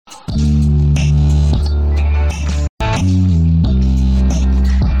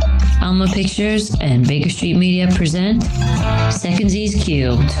Pictures and Baker Street Media present Secondsies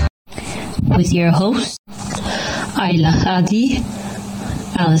Cubed with your hosts Ayla Hadi,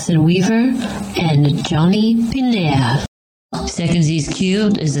 Allison Weaver, and Johnny Pinea. Secondsies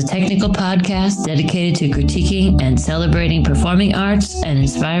Cubed is a technical podcast dedicated to critiquing and celebrating performing arts and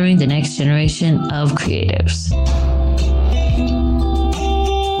inspiring the next generation of creatives.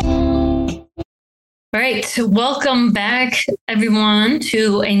 All right, welcome back, everyone,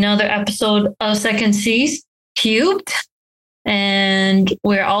 to another episode of Secondsies Cubed. And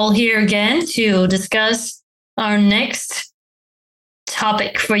we're all here again to discuss our next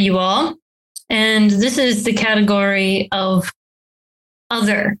topic for you all. And this is the category of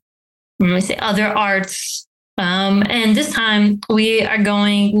other arts. And this time we are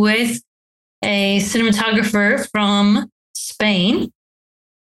going with a cinematographer from Spain,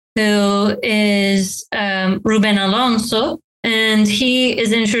 who is Rubén Alonso, and he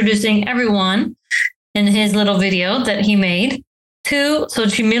is introducing everyone in his little video that he made to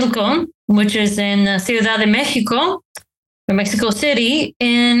Xochimilco, which is in Ciudad de Mexico, or Mexico City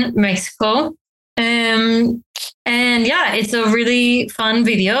in Mexico. And yeah, it's a really fun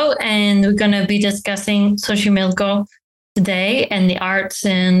video, and we're going to be discussing Xochimilco today and the arts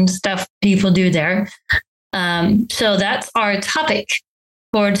and stuff people do there. So that's our topic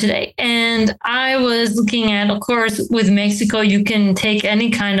for today. And I was looking at, of course, with Mexico, you can take any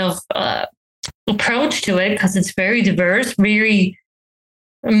kind of approach to it because it's very diverse, very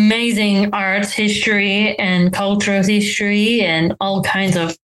amazing arts history and cultural history and all kinds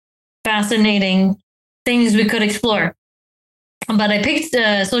of fascinating things we could explore. But I picked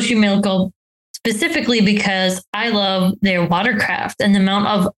Xochimilco specifically because I love their watercraft and the amount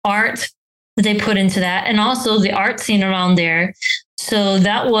of art that they put into that, and also the art scene around there. So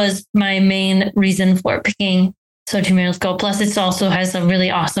that was my main reason for picking Xochimilco. Plus, it also has a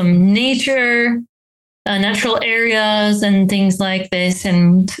really awesome natural areas and things like this.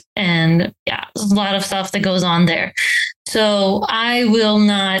 And yeah, there's a lot of stuff that goes on there. So I will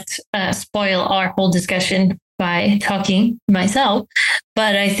not spoil our whole discussion by talking myself,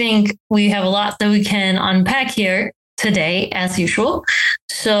 but I think we have a lot that we can unpack here today, as usual.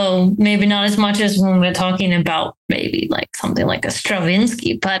 So maybe not as much as when we're talking about maybe like something like a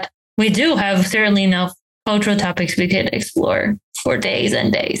Stravinsky, but we do have certainly enough cultural topics we could explore for days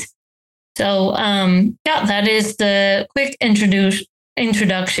and days. So yeah, that is the quick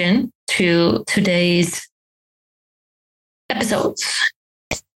introduction to today's episodes.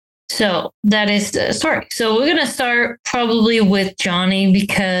 So that is the story. So we're going to start probably with Johnny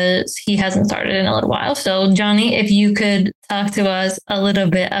because he hasn't started in a little while. So Johnny, if you could talk to us a little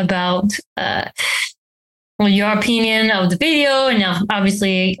bit about your opinion of the video, and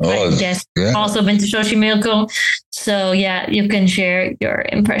obviously I guess also been to Xochimilco. So yeah, you can share your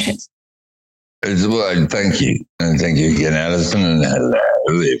impressions. Well, thank you. And thank you again, Allison. And hello,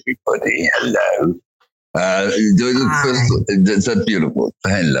 everybody. Hello. It's a beautiful,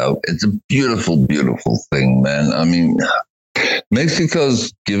 hello. It's a beautiful, beautiful thing, man. I mean,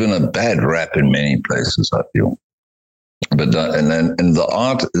 Mexico's given a bad rap in many places, I feel. But and the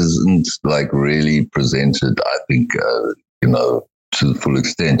art isn't like really presented, I think, to the full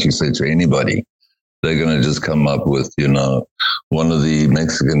extent. You say to anybody, they're going to just come up with, one of the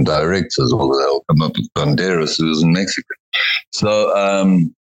Mexican directors, or they'll come up with Banderas, who's Mexican. So,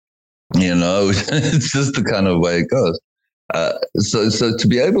 it's just the kind of way it goes. So to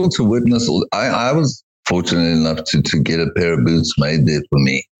be able to witness I was fortunate enough to get a pair of boots made there for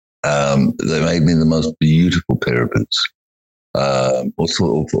me. They made me the most beautiful pair of boots.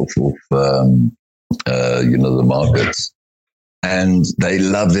 Also the markets. And they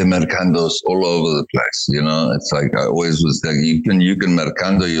love their mercandos all over the place. It's like I always was like, you can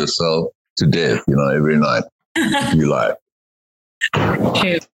mercando yourself to death, every night if you like.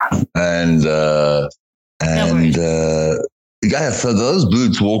 And so those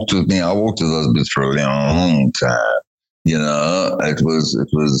boots walked with me. I walked with those boots for a long time. It was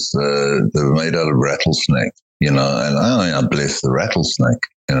they were made out of rattlesnake. And I bless the rattlesnake.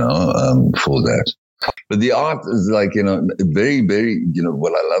 For that. But the art is like very, very.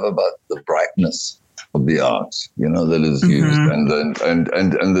 What I love about the brightness of the art, that is used, and the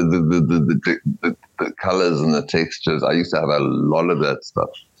colors and the textures. I used to have a lot of that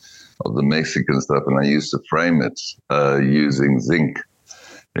stuff, of the Mexican stuff, and I used to frame it using zinc.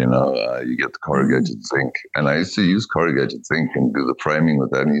 You get the corrugated zinc, and I used to use corrugated zinc and do the framing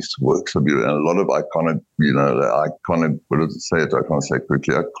with that, and used to work so beautiful. And a lot of what does it say? I can't say it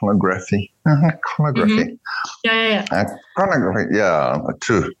quickly. Iconography. Iconography. Yeah. Iconography. Yeah,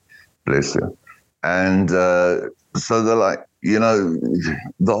 true. Bless you. And so they're like, the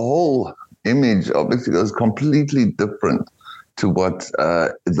whole image of Mexico is completely different to what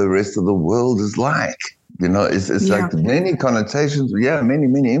the rest of the world is like. You know, it's like many connotations,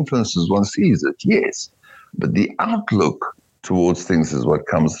 many influences one sees it, yes. But the outlook towards things is what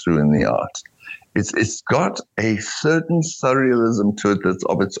comes through in the art. It's got a certain surrealism to it that's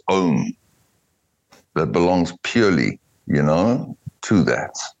of its own, that belongs purely, to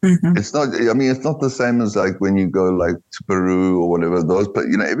that. Mm-hmm. It's not the same as like when you go like to Peru or whatever those, but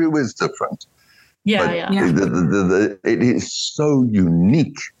everywhere's different. It is so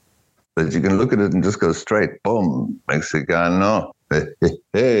unique that you can look at it and just go straight, boom, Mexicano,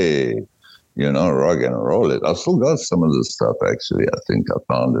 hey, rock and roll it. I've still got some of this stuff, actually. I think I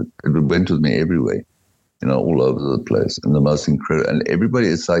found it. It went with me everywhere, all over the place. And the most incredible, and everybody,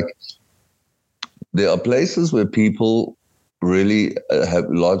 it's like, there are places where people really have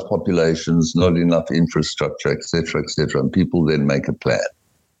large populations, not enough infrastructure, et cetera, and people then make a plan.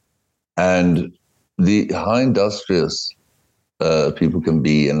 And the high industrious people can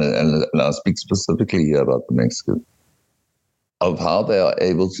be, and I speak specifically here about the Mexican, of how they are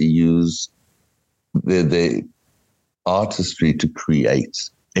able to use their artistry to create.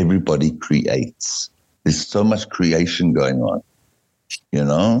 Everybody creates. There's so much creation going on,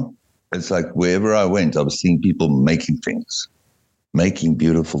 It's like wherever I went, I was seeing people making things, making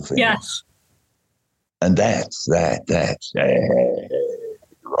beautiful things. Yes. And that's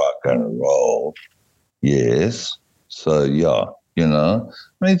rock and roll. Yes. So, to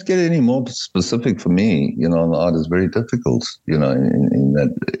get any more specific for me, the art is very difficult, in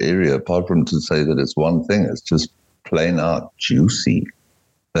that area, apart from to say that it's one thing, it's just plain out juicy.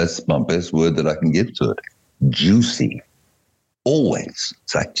 That's my best word that I can give to it. Juicy. Always.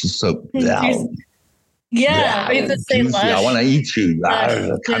 It's like just so loud. Yeah. I want to eat you.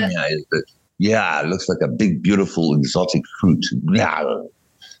 It looks like a big, beautiful, exotic fruit.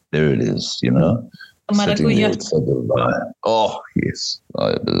 There it is, Sitting there, it's so divine. Oh, yes. Oh,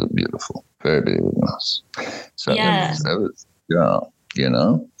 it is beautiful. Very, very nice. So that was,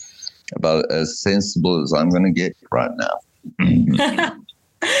 about as sensible as I'm going to get right now.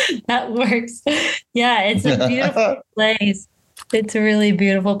 That works. Yeah, it's a beautiful place. It's a really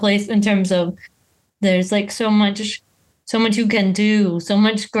beautiful place in terms of there's like so much you can do, so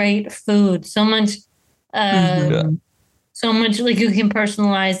much great food, so much so much like you can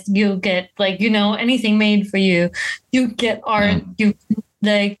personalize, you get like, anything made for you. You get art, you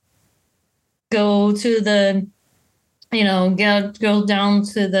like go to the, go down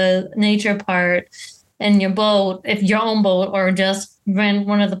to the nature part in your boat, if your own boat, or just rent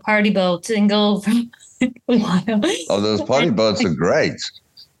one of the party boats and go for a while. Oh, those party boats are great.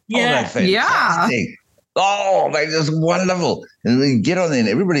 Yeah. Oh, they're fantastic. Oh, they're just wonderful. And they get on there and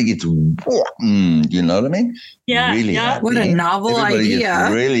everybody gets, you know what I mean? Yeah. Really happy. What a novel Everybody idea.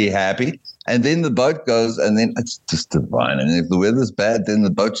 Gets really happy. And then the boat goes, and then it's just divine. And if the weather's bad, then the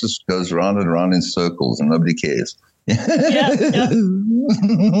boat just goes round and round in circles and nobody cares.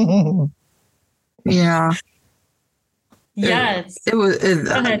 Yeah. It was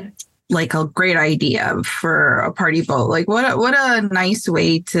like a great idea for a party boat. Like what a nice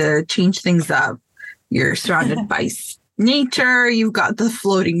way to change things up. You're surrounded by nature. You've got the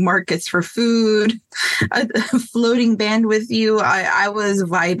floating markets for food, a floating band with you. I was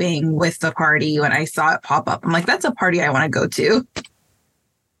vibing with the party when I saw it pop up. I'm like, that's a party I want to go to.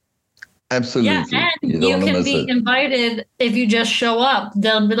 Absolutely. Yeah, and you can be invited if you just show up.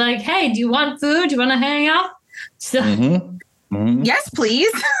 They'll be like, hey, do you want food? Do you want to hang out? So, yes,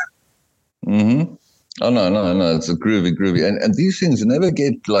 please. Oh, no. It's a groovy. And these things never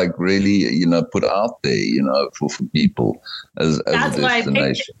get like really, put out there, for people as a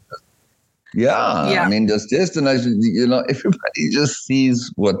destination. I mean, this destination, everybody just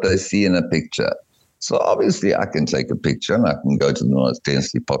sees what they see in a picture. So obviously I can take a picture and I can go to the most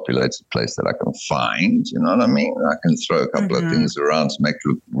densely populated place that I can find, you know what I mean? I can throw a couple of things around to make it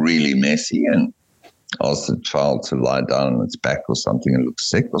look really messy and ask the child to lie down on its back or something and look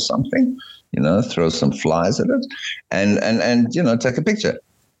sick or something, throw some flies at it and take a picture.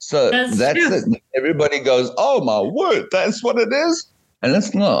 So that's it. Everybody goes, oh my word, that's what it is. And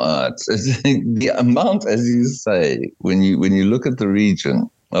it's not. It's the amount, as you say, when you look at the region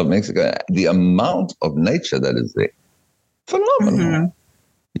of Mexico, the amount of nature that is there, phenomenal.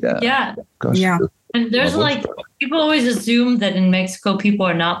 Yeah. Gosh, and there's people always assume that in Mexico people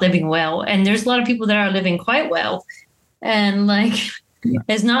are not living well, and there's a lot of people that are living quite well, and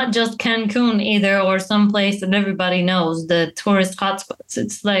it's not just Cancun either, or some place that everybody knows, the tourist hotspots.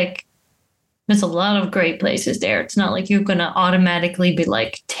 It's like there's a lot of great places there. It's not like you're gonna automatically be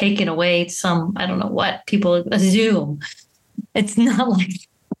taken away to some, I don't know what people assume. It's not like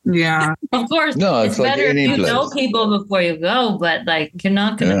Yeah. Of course, No, it's it's like better if any you place. know people before you go, but like you're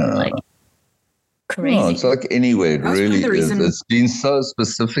not gonna be like crazy. No, it's like anywhere. It That was part of really the is. reason- It's been so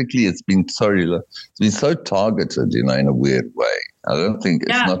specifically. It's been so targeted, in a weird way. I don't think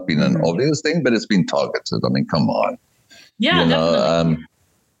it's not been an obvious thing, but it's been targeted. I mean, come on. Yeah, definitely.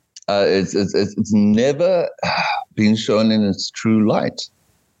 It's never been shown in its true light.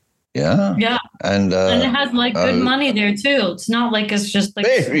 Yeah. Yeah. And it has like good money there too. It's not like it's just like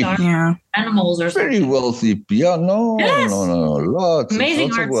animals or something. Very wealthy. Yeah, no. Lots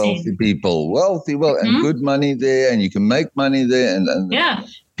Amazing of wealthy people. And good money there, and you can make money there, and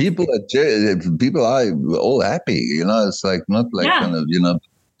people are all happy. It's like not like kind of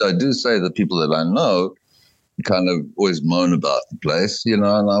I do say the people that I know kind of always moan about the place, and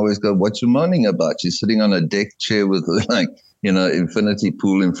I always go, "What you moaning about? You're sitting on a deck chair with like." Infinity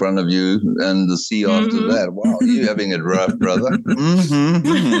pool in front of you and the sea after that. Wow, you're having it rough, brother.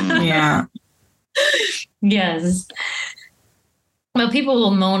 Yeah. Yes. Well, people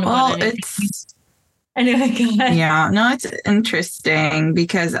will moan about it. Anyway, go ahead. Yeah, no, it's interesting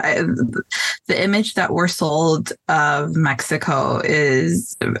because the image that we're sold of Mexico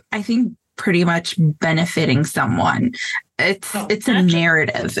is, I think, pretty much benefiting someone. It's a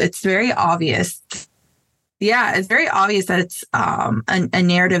narrative. It's very obvious. Yeah, it's very obvious that it's a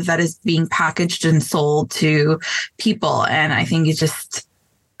narrative that is being packaged and sold to people. And I think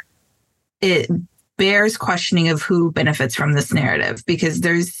it bears questioning of who benefits from this narrative, because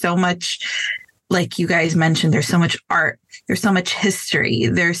there's so much, like you guys mentioned, there's so much art, there's so much history,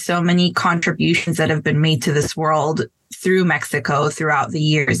 there's so many contributions that have been made to this world through Mexico throughout the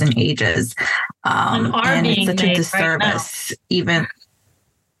years and ages. And it's such a disservice, even.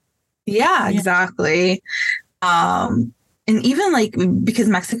 Yeah, exactly. And even like, because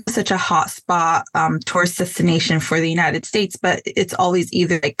Mexico is such a hot spot tourist destination for the United States, but it's always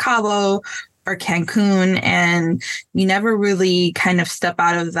either like Cabo or Cancun, and you never really kind of step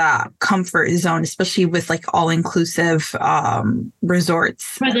out of that comfort zone, especially with like all-inclusive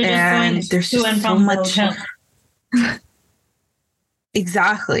resorts. And there's just so much.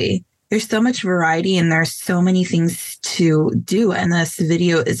 Exactly. There's so much variety and there's so many things to do. And this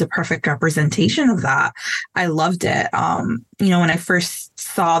video is a perfect representation of that. I loved it. When I first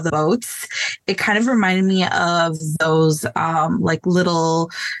saw the boats, it kind of reminded me of those like little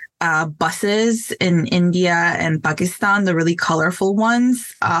buses in India and Pakistan, the really colorful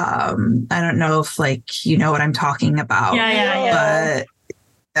ones. I don't know if like, you know what I'm talking about. Yeah.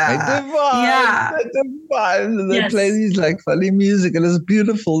 But They play these like funny music and it's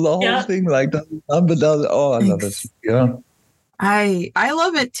beautiful. The whole thing, like I love it. Yeah. I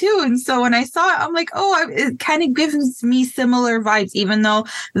love it too. And so when I saw it, I'm like, it kind of gives me similar vibes, even though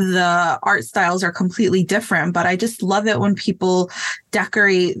the art styles are completely different. But I just love it when people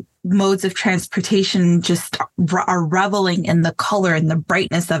decorate modes of transportation, just are reveling in the color and the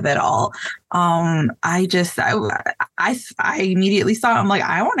brightness of it all. I immediately saw it. I'm like,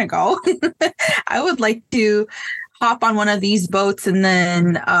 I want to go. I would like to hop on one of these boats and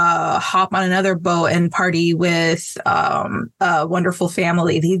then hop on another boat and party with a wonderful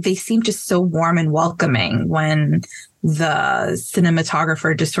family. They seem just so warm and welcoming when the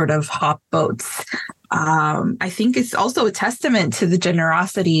cinematographer just sort of hop boats. I think it's also a testament to the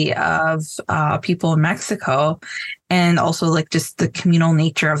generosity of people in Mexico, and also like just the communal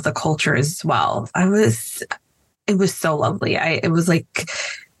nature of the culture as well. It was so lovely. It was like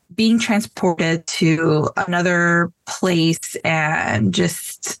being transported to another place and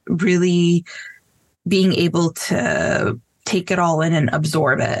just really being able to take it all in and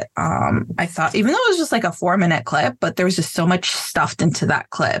absorb it. I thought, even though it was just like a 4-minute clip, but there was just so much stuffed into that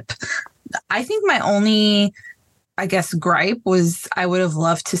clip. I think my only, gripe was I would have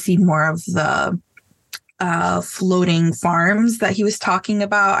loved to see more of the floating farms that he was talking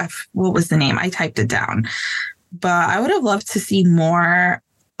about. What was the name? I typed it down. But I would have loved to see more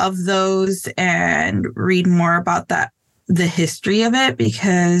of those and read more about the history of it,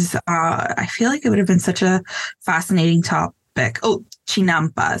 because I feel like it would have been such a fascinating topic. Oh,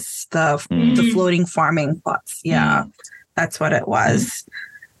 chinampas, the floating farming plots. Yeah, that's what it was.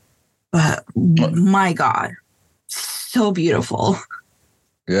 But my God, so beautiful.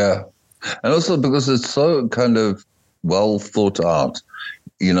 Yeah. And also because it's so kind of well thought out,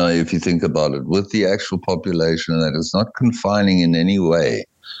 if you think about it, with the actual population, that it's not confining in any way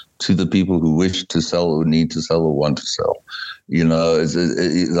to the people who wish to sell or need to sell or want to sell.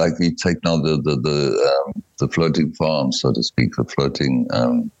 It's like you take now the floating farms, so to speak, the floating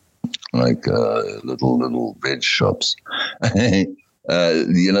little veg shops.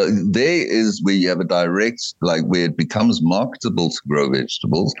 There is where you have a direct, like where it becomes marketable to grow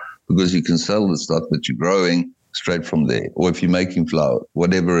vegetables because you can sell the stuff that you're growing straight from there. Or if you're making flour,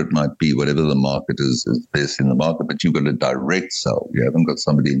 whatever it might be, whatever the market is best in the market, but you've got a direct sell. You haven't got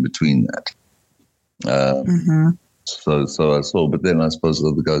somebody in between that. So I saw, but then I suppose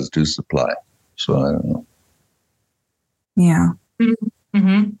other guys do supply. So I don't know. Yeah.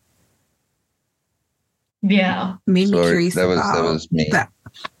 Mm-hmm. Yeah. Made me curious that was me. That.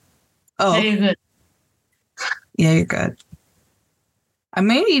 Oh. Very good. Yeah, you're good. I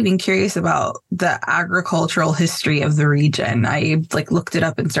made me even curious about the agricultural history of the region. I looked it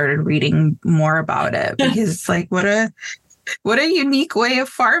up and started reading more about it because what a unique way of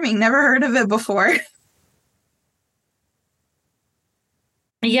farming. Never heard of it before.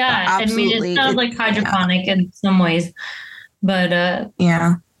 Yeah, absolutely. I mean, it's kind of like hydroponic in some ways, but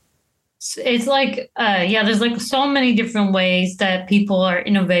yeah, it's there's so many different ways that people are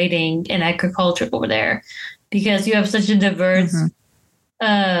innovating in agriculture over there because you have such a diverse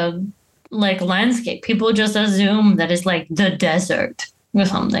landscape. People just assume that it's like the desert or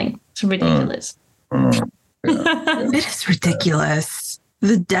something. It's ridiculous. It is ridiculous.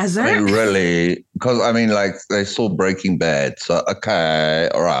 The desert? Really? Because, I mean, they saw Breaking Bad. So, okay,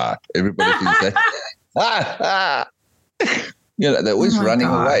 all right. Everybody thinks that. They're always running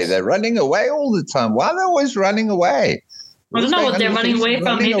away. They're running away all the time. Why are they always running away? I don't know what they're running away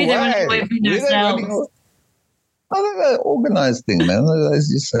from. Maybe they're running away from themselves. I think that's an organized thing, man. As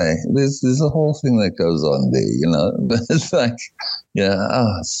you say, there's a whole thing that goes on there, But it's like,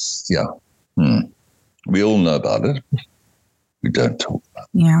 we all know about it. We don't talk about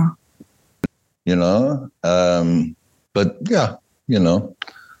it. Yeah. But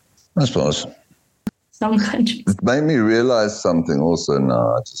I suppose. Some countries. It made me realize something also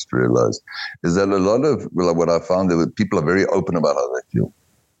now. I just realized is that a lot of what I found that people are very open about how they feel.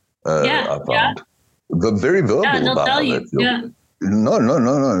 I found. They're very verbal about how they feel. Yeah. No.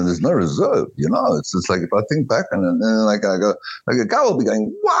 There's no reserve. It's just like if I think back and then I go, a guy will be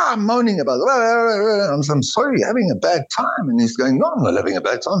going, wow, moaning about it. I'm sorry, you're having a bad time. And he's going, no, I'm not having a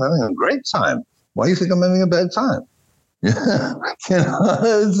bad time. I'm having a great time. Why do you think I'm having a bad time?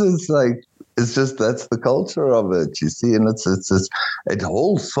 It's just that's the culture of it, you see, and it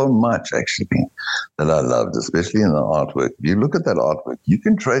holds so much actually that I loved, especially in the artwork. If you look at that artwork, you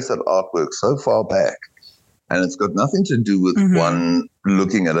can trace that artwork so far back. And it's got nothing to do with one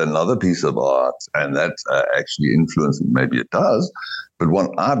looking at another piece of art and that actually influencing. Maybe it does, but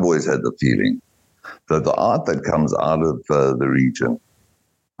I've always had the feeling that the art that comes out of the region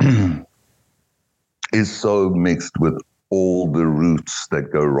is so mixed with all the roots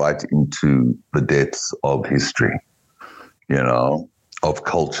that go right into the depths of history, of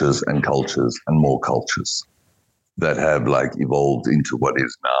cultures and more cultures that have evolved into what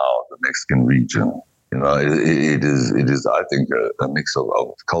is now the Mexican region. It is, I think, a mix of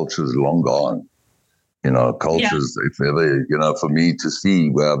cultures long gone. Cultures, if ever, for me to see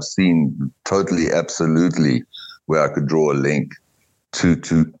where I've seen totally, absolutely, where I could draw a link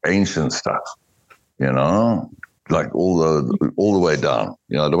to ancient stuff, all the way down.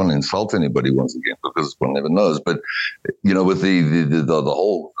 I don't want to insult anybody once again because one never knows. But with the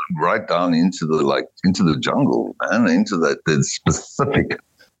whole right down into the jungle, man, into the specific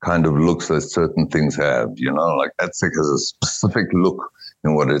kind of looks that certain things have, Aztec has a specific look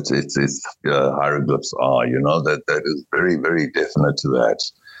in what its hieroglyphs are, that is very, very definite to that.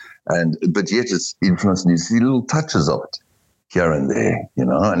 But yet it's influenced, and you see little touches of it here and there,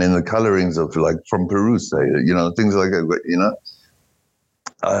 and in the colorings of from Peru, say, things like that,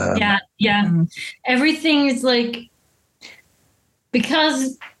 Everything is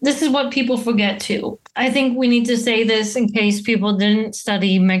because this is what people forget too. I think we need to say this in case people didn't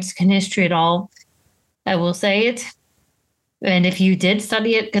study Mexican history at all. I will say it. And if you did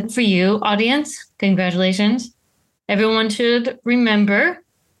study it, good for you, audience. Congratulations. Everyone should remember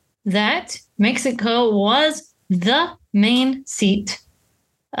that Mexico was the main seat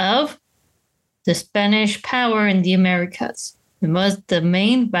of the Spanish power in the Americas. It was the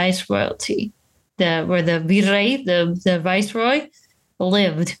main viceroyalty, where the virrey, the viceroy,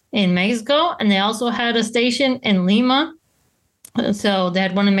 lived in Mexico, and they also had a station in Lima. So they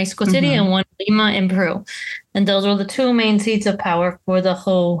had one in Mexico City and one in Lima in Peru. And those were the two main seats of power for the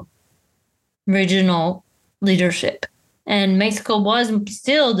whole regional leadership. And Mexico was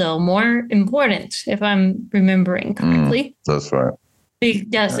still, though, more important, if I'm remembering correctly. That's right.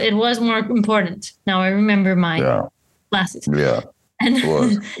 Yes, it was more important. Now I remember my classes. Yeah. And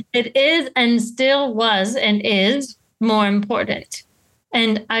it is and still was and is more important.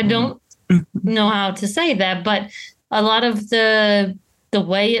 And I don't know how to say that, but a lot of the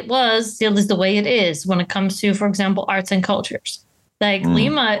way it was still is the way it is when it comes to, for example, arts and cultures. Like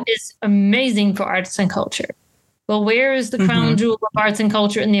Lima is amazing for arts and culture. But where is the crown jewel of arts and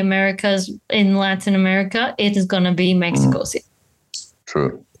culture in the Americas, in Latin America? It is going to be Mexico City.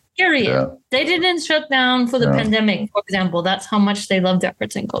 True. Period. Yeah. They didn't shut down for the pandemic, for example. That's how much they love the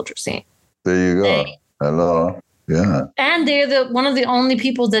arts and culture scene. There you go. Hello. Yeah. And they're one of the only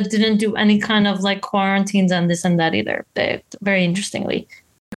people that didn't do any kind of like quarantines and this and that either. Very interestingly.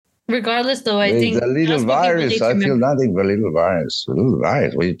 Regardless, though, I think a little virus. I feel nothing but a little virus. A little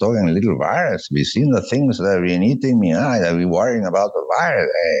virus. What are you talking? A little virus. We've seen the things that have been eating me. That we're worrying about the virus.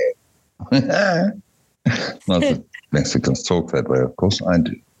 Not that Mexicans talk that way. Of course, I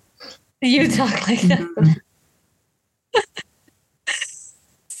do. You talk like that.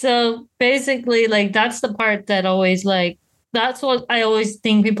 So basically, like that's the part that always that's what I always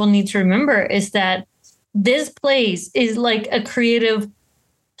think people need to remember is that this place is like a creative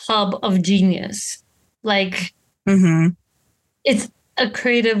hub of genius. Like it's a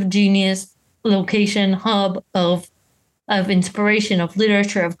creative genius location, hub of inspiration, of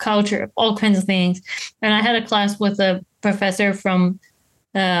literature, of culture, of all kinds of things. And I had a class with a professor from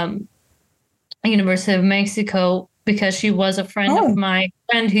University of Mexico because she was a friend of my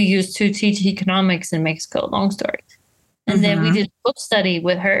friend who used to teach economics in Mexico. Long story. And then we did a book study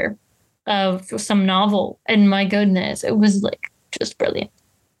with her of some novel. And my goodness, it was like just brilliant.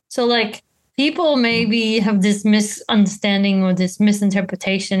 So like people maybe have this misunderstanding or this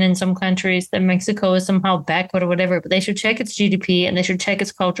misinterpretation in some countries that Mexico is somehow backward or whatever, but they should check its GDP and they should check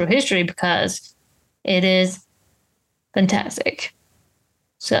its cultural history because it is fantastic.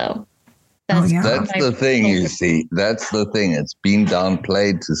 So that's the thing, you see. That's the thing. It's been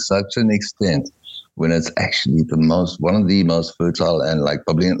downplayed to such an extent when it's actually one of the most fertile and like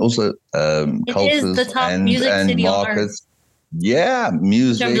probably and also cultures and markets. Yeah,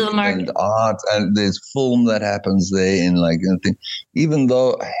 music and art, and there's film that happens there in like anything. Even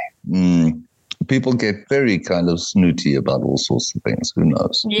though people get very kind of snooty about all sorts of things, who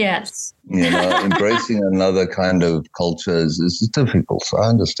knows? Yes, embracing another kind of culture is difficult. So I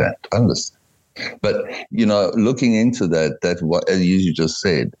understand. But looking into that what as you just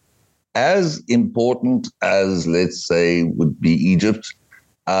said, as important as let's say would be Egypt.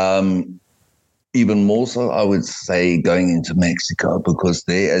 Even more so, I would say going into Mexico, because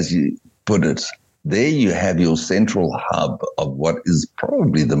there, as you put it, there you have your central hub of what is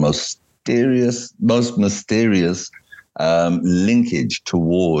probably the most mysterious linkage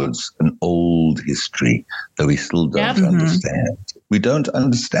towards an old history that we still don't understand. We don't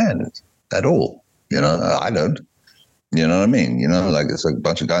understand it at all. I don't. You know what I mean? Like it's like a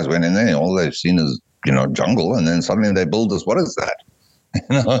bunch of guys went in there, all they've seen is, jungle, and then suddenly they build this. What is that?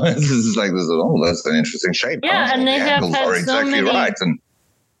 This is like this. Oh, that's an interesting shape. Yeah, and they have had so many. Right. And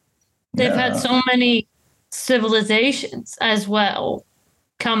they've had so many civilizations as well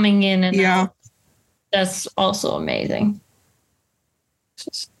coming in, and out. That's also amazing.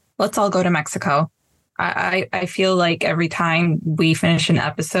 Let's all go to Mexico. I feel like every time we finish an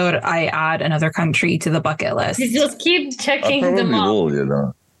episode, I add another country to the bucket list. You just keep checking them off.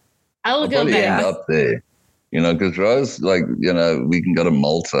 I will go back. End up there. Because Rose, we can go to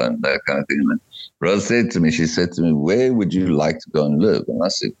Malta and that kind of thing. And Rose said to me, where would you like to go and live? And I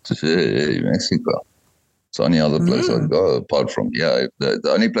said, Mexico. It's the only other place I'd go apart from, the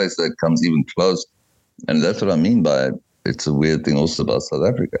only place that comes even close. And that's what I mean by it. It's a weird thing also about South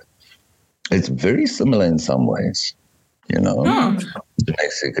Africa. It's very similar in some ways, to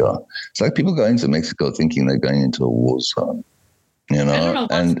Mexico. It's like people going to Mexico thinking they're going into a war zone. I don't know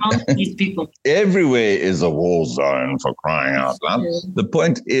what's wrong with these people. Everywhere is a war zone, for crying out loud. The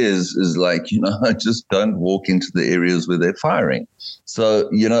point is like, just don't walk into the areas where they're firing. So,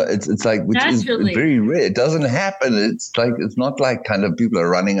 it's like, which Naturally. Is very rare. It doesn't happen. It's like, it's not like kind of people are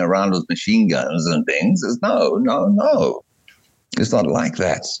running around with machine guns and things. It's no. It's not like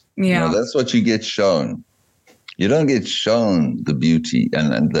that. Yeah. That's what you get shown. You don't get shown the beauty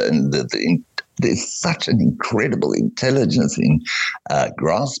and there's such an incredible intelligence in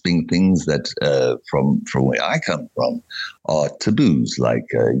grasping things that from where I come from are taboos, like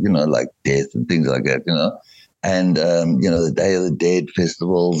like death and things like that, and the Day of the Dead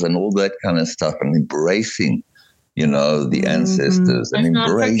festivals and all that kind of stuff, and embracing the ancestors. Let's and not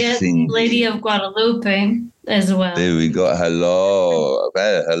embracing forget Lady of Guadalupe as well. There we go. Hello.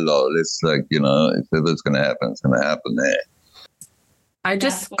 Let's if it's going to happen, it's going to happen there. I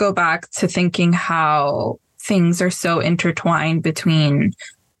just go back to thinking how things are so intertwined between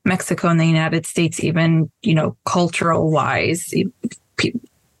Mexico and the United States, even, cultural wise.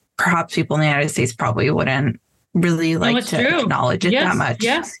 Perhaps people in the United States probably wouldn't really like to acknowledge it that much.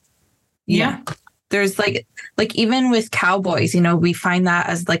 Yes. Yeah. There's like even with cowboys, we find that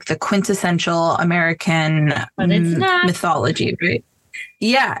as like the quintessential American mythology, right?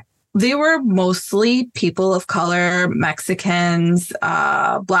 Yeah. They were mostly people of color, Mexicans,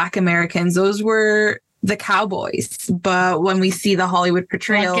 Black Americans. Those were the cowboys. But when we see the Hollywood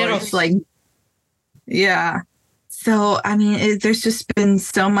portrayal, it's like, yeah. So, I mean, there's just been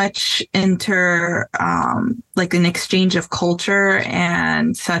so much like an exchange of culture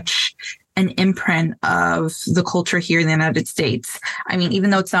and such an imprint of the culture here in the United States. I mean, even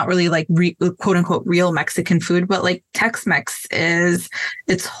though it's not really like quote unquote real Mexican food, but like Tex-Mex is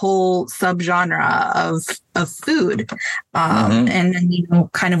its whole subgenre of food. And then,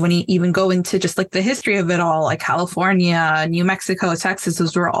 kind of when you even go into just like the history of it all, like California, New Mexico, Texas,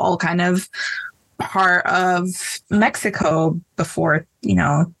 those were all kind of part of Mexico before,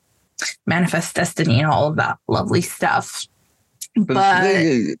 Manifest Destiny and all of that lovely stuff. But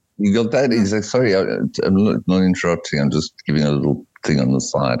you got that exact. Sorry, I'm not interrupting. I'm just giving a little thing on the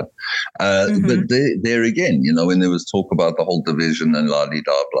side. But there again, when there was talk about the whole division and la di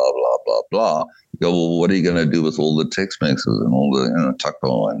da blah blah blah blah, you go, well, what are you going to do with all the Tex-Mexes and all the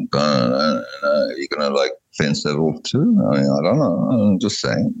taco and you're going to like fence that off too? I mean, I don't know. I'm just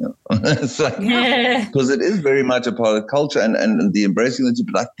saying. It's like, because it is very much a part of culture and the embracing of it.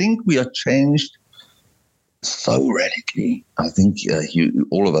 But I think we are changed so radically. I think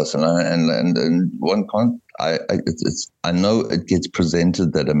all of us, and one can't. I know it gets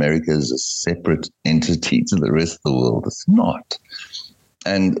presented that America is a separate entity to the rest of the world. It's not,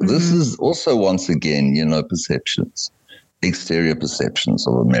 and this is also once again, perceptions, exterior perceptions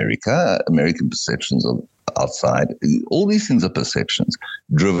of America, American perceptions of outside. All these things are perceptions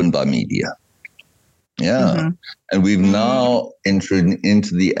driven by media. Yeah. And we've now entered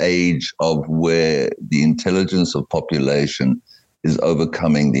into the age of where the intelligence of population is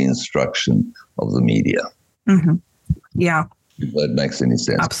overcoming the instruction of the media. Yeah. If that makes any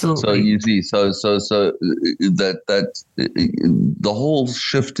sense. Absolutely. So you see, so that the whole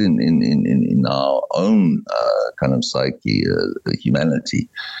shift in our own kind of psyche, humanity,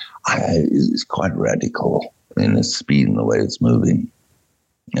 is quite radical in its speed and the way it's moving.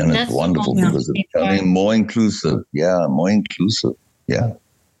 And it's wonderful because it's becoming more inclusive. Yeah, more inclusive. Yeah.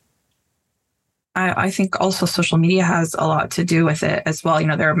 I think also social media has a lot to do with it as well.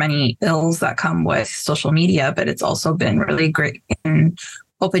 There are many ills that come with social media, but it's also been really great in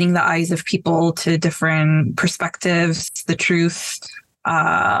opening the eyes of people to different perspectives, the truth,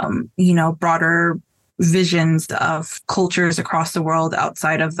 broader visions of cultures across the world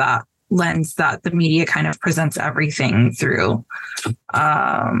outside of that lens that the media kind of presents everything through.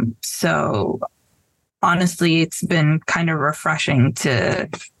 So honestly, it's been kind of refreshing to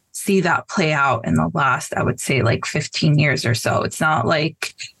see that play out in the last, I would say, like 15 years or so. It's not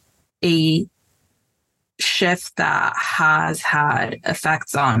like a shift that has had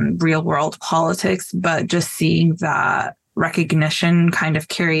effects on real world politics, but just seeing that recognition kind of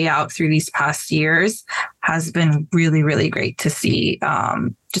carry out through these past years has been really, really great to see.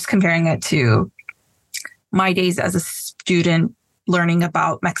 Just comparing it to my days as a student learning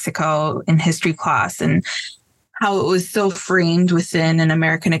about Mexico in history class and how it was so framed within an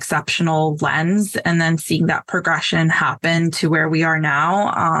American exceptional lens, and then seeing that progression happen to where we are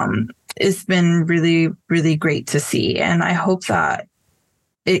now, it's been really, really great to see. And I hope that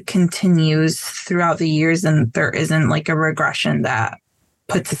it continues throughout the years and there isn't like a regression that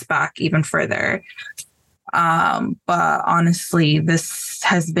puts us back even further. But honestly, this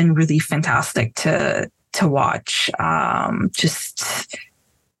has been really fantastic to watch. Just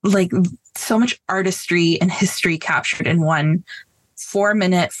like so much artistry and history captured in one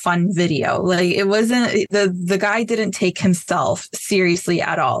 4-minute fun video. Like it wasn't, the guy didn't take himself seriously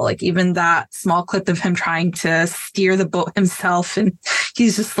at all. Like even that small clip of him trying to steer the boat himself, and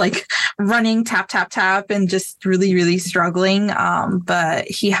he's just like running tap, tap, tap, and just really, really struggling. But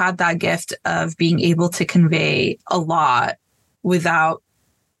he had that gift of being able to convey a lot without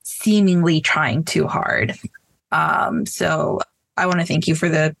seemingly trying too hard. So I want to thank you for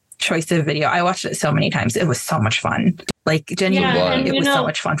the choice of video. I watched it so many times. It was so much fun. Like genuinely, it was so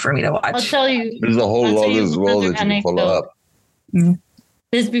much fun for me to watch. I'll tell you. There's a whole lot as well that you can follow up.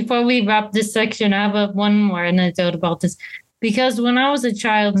 Just before we wrap this section, I have one more anecdote about this. Because when I was a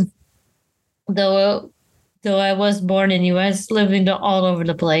child, though I was born in U.S., living all over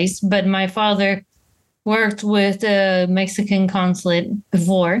the place, but my father worked with the Mexican consulate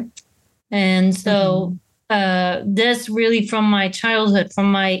before. And so this really from my childhood,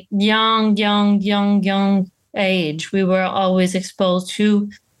 from my young age, we were always exposed to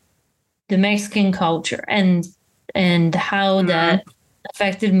the Mexican culture. And and how that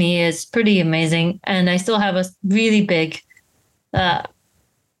affected me is pretty amazing. And I still have a really big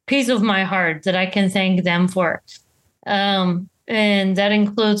piece of my heart that I can thank them for. And that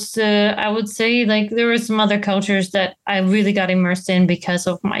includes, I would say, like, there were some other cultures that I really got immersed in because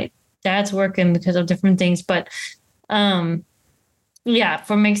of my dad's work and because of different things. But for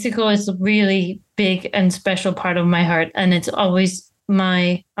Mexico, it's a really big and special part of my heart. And it's always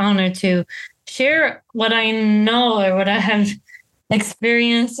my honor to share what I know or what I have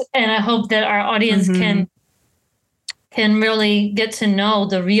experienced. And I hope that our audience can really get to know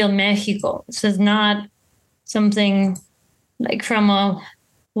the real Mexico. This is not something like from a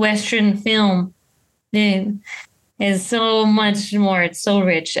Western film. It is so much more. It's so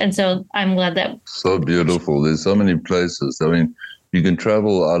rich. And so I'm glad that. So beautiful. There's so many places. I mean, you can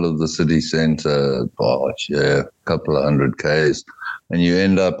travel out of the city center, a couple of 100 Ks, and you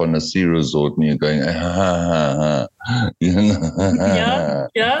end up on a sea resort and you're going, you know?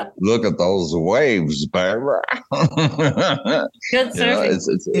 Yeah. Look at those waves, baby. Good surfing.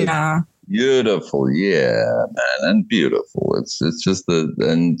 It's beautiful, man, and beautiful. It's just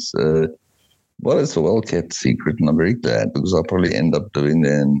it's a well-kept secret, and I'm very glad because I'll probably end up doing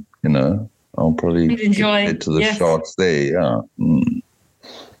that, and, you know, I'll probably get to the shots there,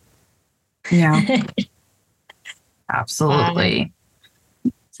 Yeah. Absolutely.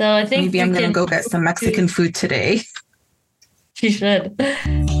 So I think maybe I'm going to go get some Mexican food today. She should.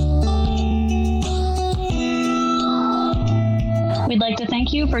 We'd like to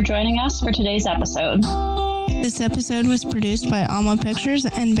thank you for joining us for today's episode. This episode was produced by Alma Pictures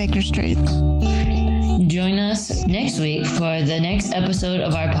and Baker Street. Join us next week for the next episode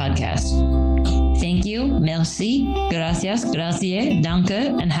of our podcast. Thank you, merci, gracias, grazie, danke,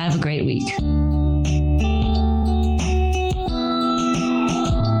 and have a great week.